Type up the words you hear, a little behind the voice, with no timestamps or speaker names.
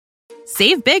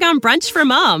Save big on brunch for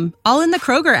mom, all in the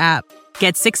Kroger app.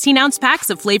 Get 16-ounce packs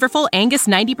of flavorful Angus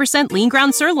 90% lean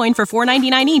ground sirloin for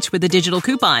 $4.99 each with a digital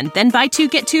coupon. Then buy 2,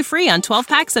 get 2 free on 12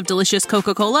 packs of delicious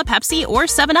Coca-Cola, Pepsi, or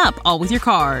 7-Up, all with your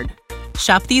card.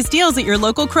 Shop these deals at your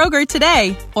local Kroger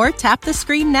today, or tap the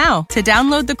screen now to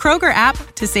download the Kroger app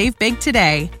to save big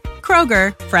today.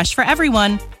 Kroger, fresh for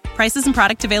everyone. Prices and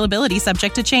product availability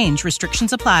subject to change.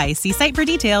 Restrictions apply. See site for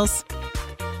details.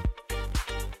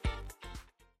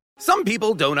 Some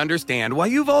people don't understand why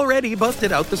you've already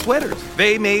busted out the sweaters.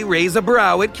 They may raise a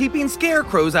brow at keeping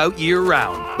scarecrows out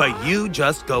year-round, but you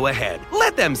just go ahead.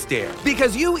 Let them stare,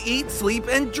 because you eat, sleep,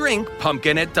 and drink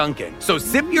pumpkin at Dunkin'. So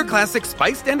sip your classic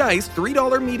spiced and iced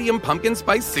 $3 medium pumpkin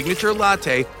spice signature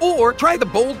latte, or try the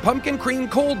bold pumpkin cream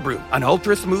cold brew, an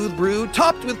ultra-smooth brew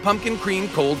topped with pumpkin cream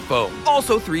cold foam.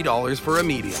 Also $3 for a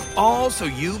medium. All so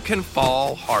you can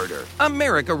fall harder.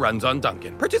 America runs on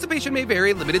Dunkin'. Participation may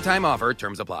vary. Limited time offer.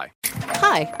 Terms apply.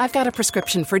 Hi, I've got a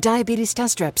prescription for diabetes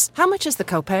test strips. How much is the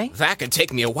copay? That could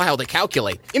take me a while to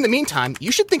calculate. In the meantime, you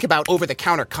should think about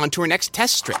over-the-counter Contour Next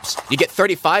test strips. You get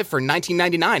 35 for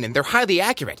 $19.99, and they're highly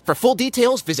accurate. For full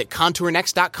details, visit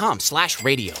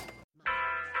contournext.com/radio.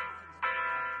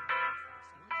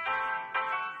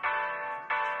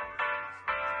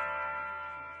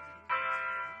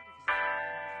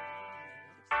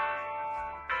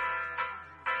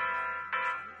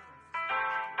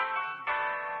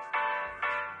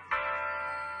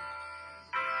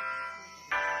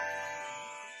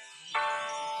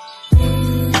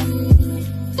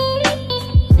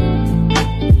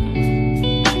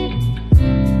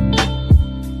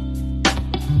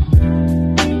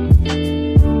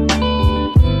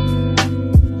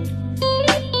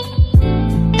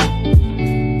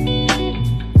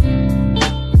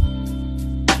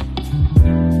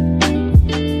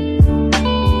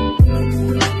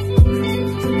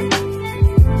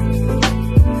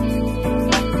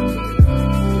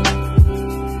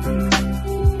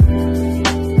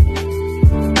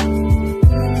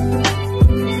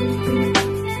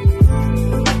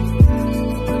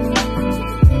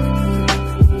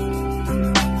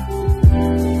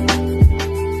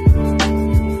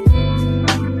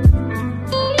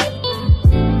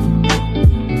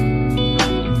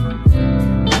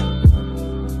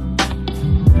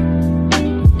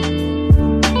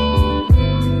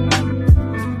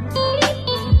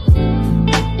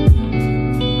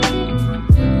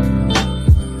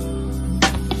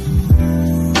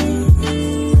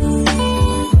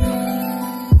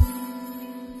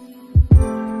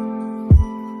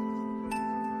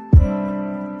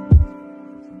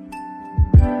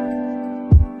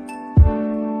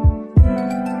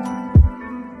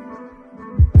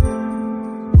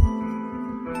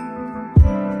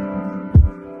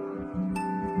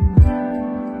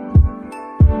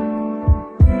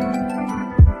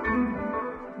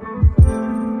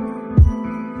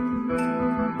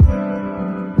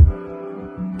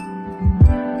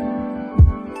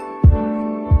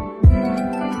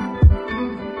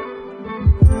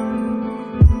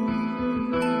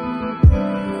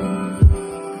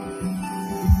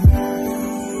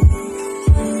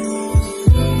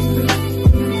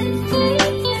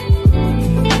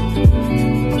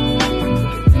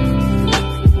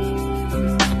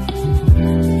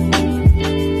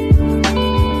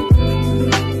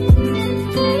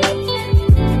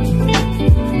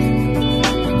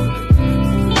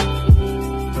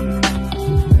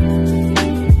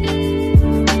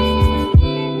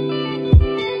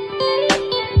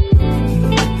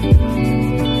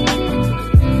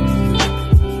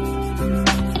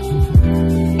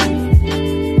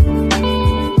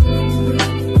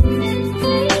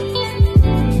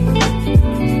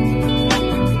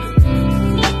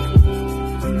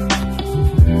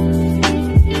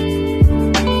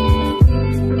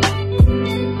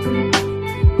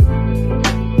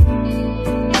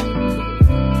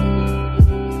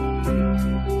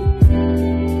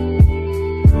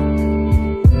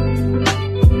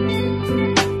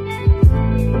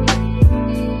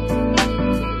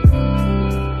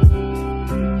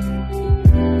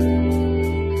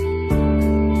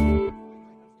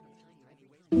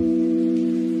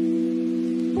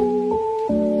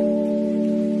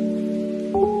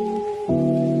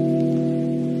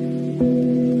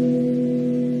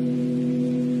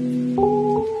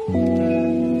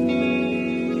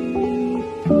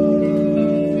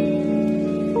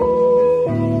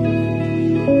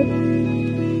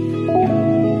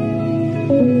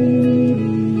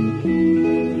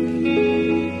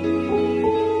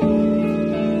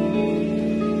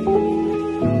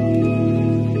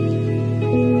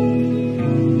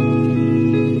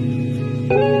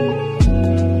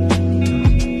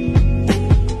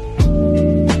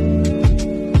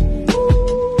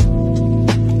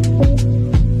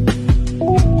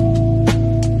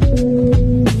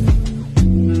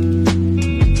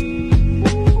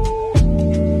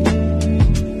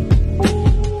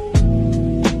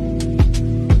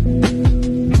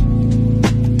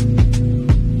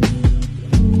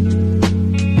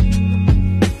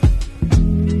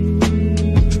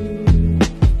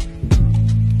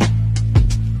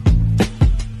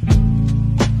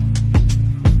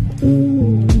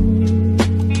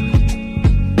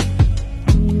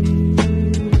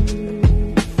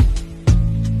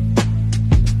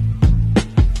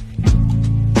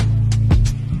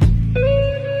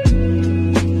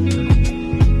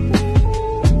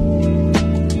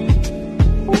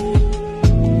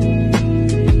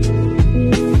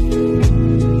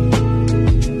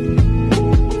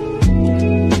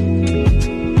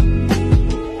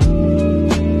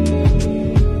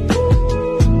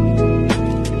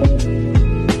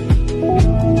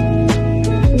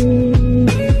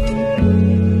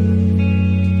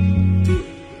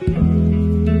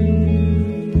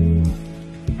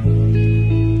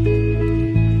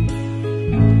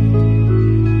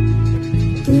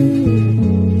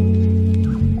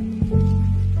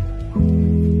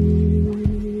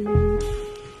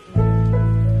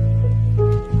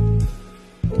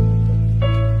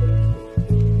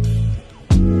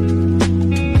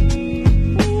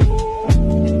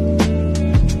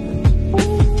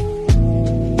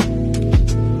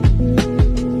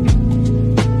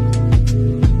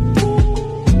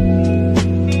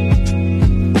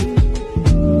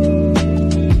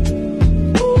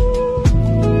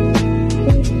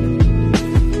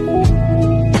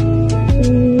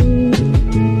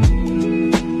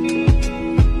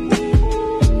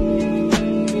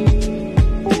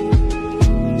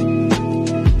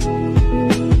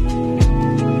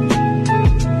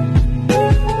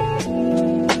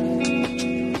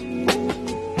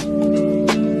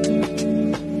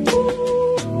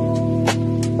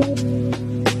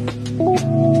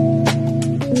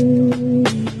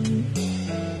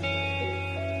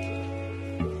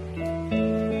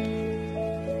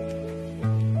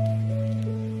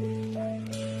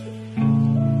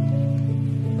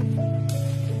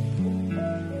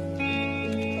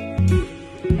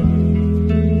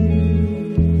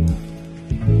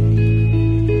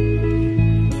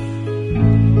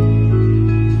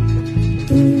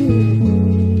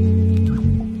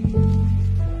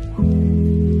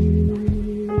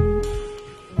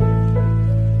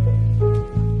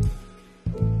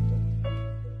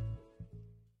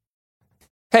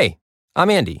 Hey, I'm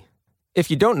Andy. If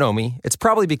you don't know me, it's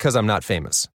probably because I'm not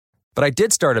famous. But I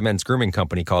did start a men's grooming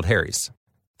company called Harry's.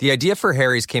 The idea for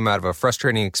Harry's came out of a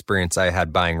frustrating experience I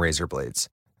had buying razor blades.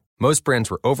 Most brands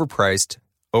were overpriced,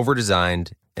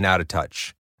 overdesigned, and out of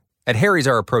touch. At Harry's,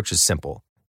 our approach is simple.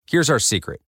 Here's our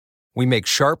secret. We make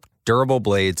sharp, durable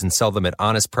blades and sell them at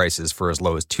honest prices for as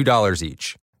low as $2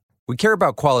 each. We care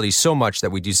about quality so much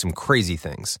that we do some crazy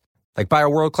things, like buy a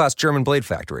world-class German blade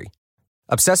factory.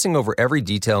 Obsessing over every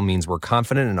detail means we're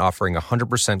confident in offering a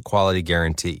 100% quality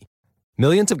guarantee.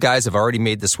 Millions of guys have already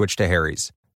made the switch to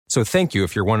Harry's, so thank you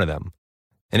if you're one of them.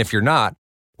 And if you're not,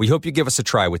 we hope you give us a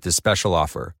try with this special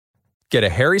offer. Get a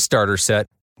Harry's starter set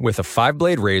with a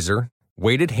 5-blade razor,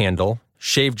 weighted handle,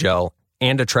 shave gel,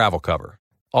 and a travel cover,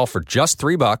 all for just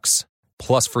 $3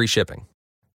 plus free shipping.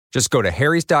 Just go to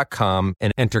harrys.com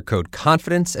and enter code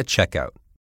CONFIDENCE at checkout.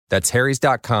 That's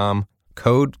harrys.com,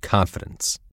 code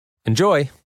CONFIDENCE. Enjoy!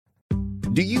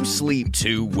 Do you sleep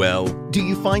too well? Do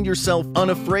you find yourself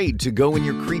unafraid to go in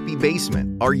your creepy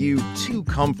basement? Are you too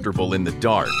comfortable in the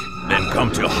dark? Then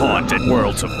come to Haunt at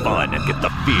Worlds of Fun and get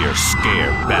the fear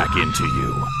scared back into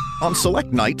you. On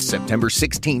select nights, September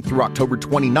 16th through October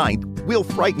 29th, we'll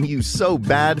frighten you so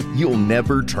bad, you'll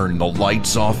never turn the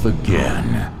lights off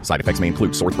again. Side effects may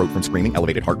include sore throat from screaming,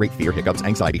 elevated heart rate, fear, hiccups,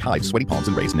 anxiety, hives, sweaty palms,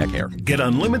 and raised neck hair. Get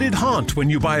unlimited Haunt when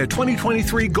you buy a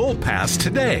 2023 Gold Pass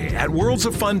today at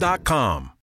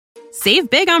worldsoffun.com. Save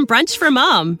big on brunch for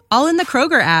mom, all in the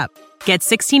Kroger app. Get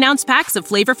 16-ounce packs of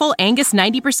flavorful Angus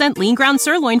 90% lean ground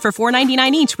sirloin for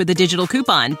 $4.99 each with a digital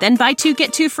coupon. Then buy 2,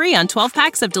 get 2 free on 12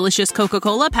 packs of delicious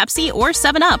Coca-Cola, Pepsi, or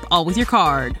 7-Up, all with your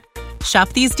card. Shop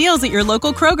these deals at your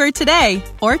local Kroger today,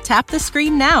 or tap the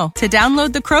screen now to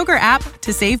download the Kroger app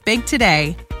to save big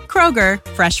today. Kroger,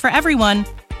 fresh for everyone.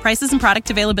 Prices and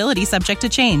product availability subject to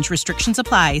change. Restrictions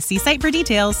apply. See site for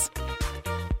details.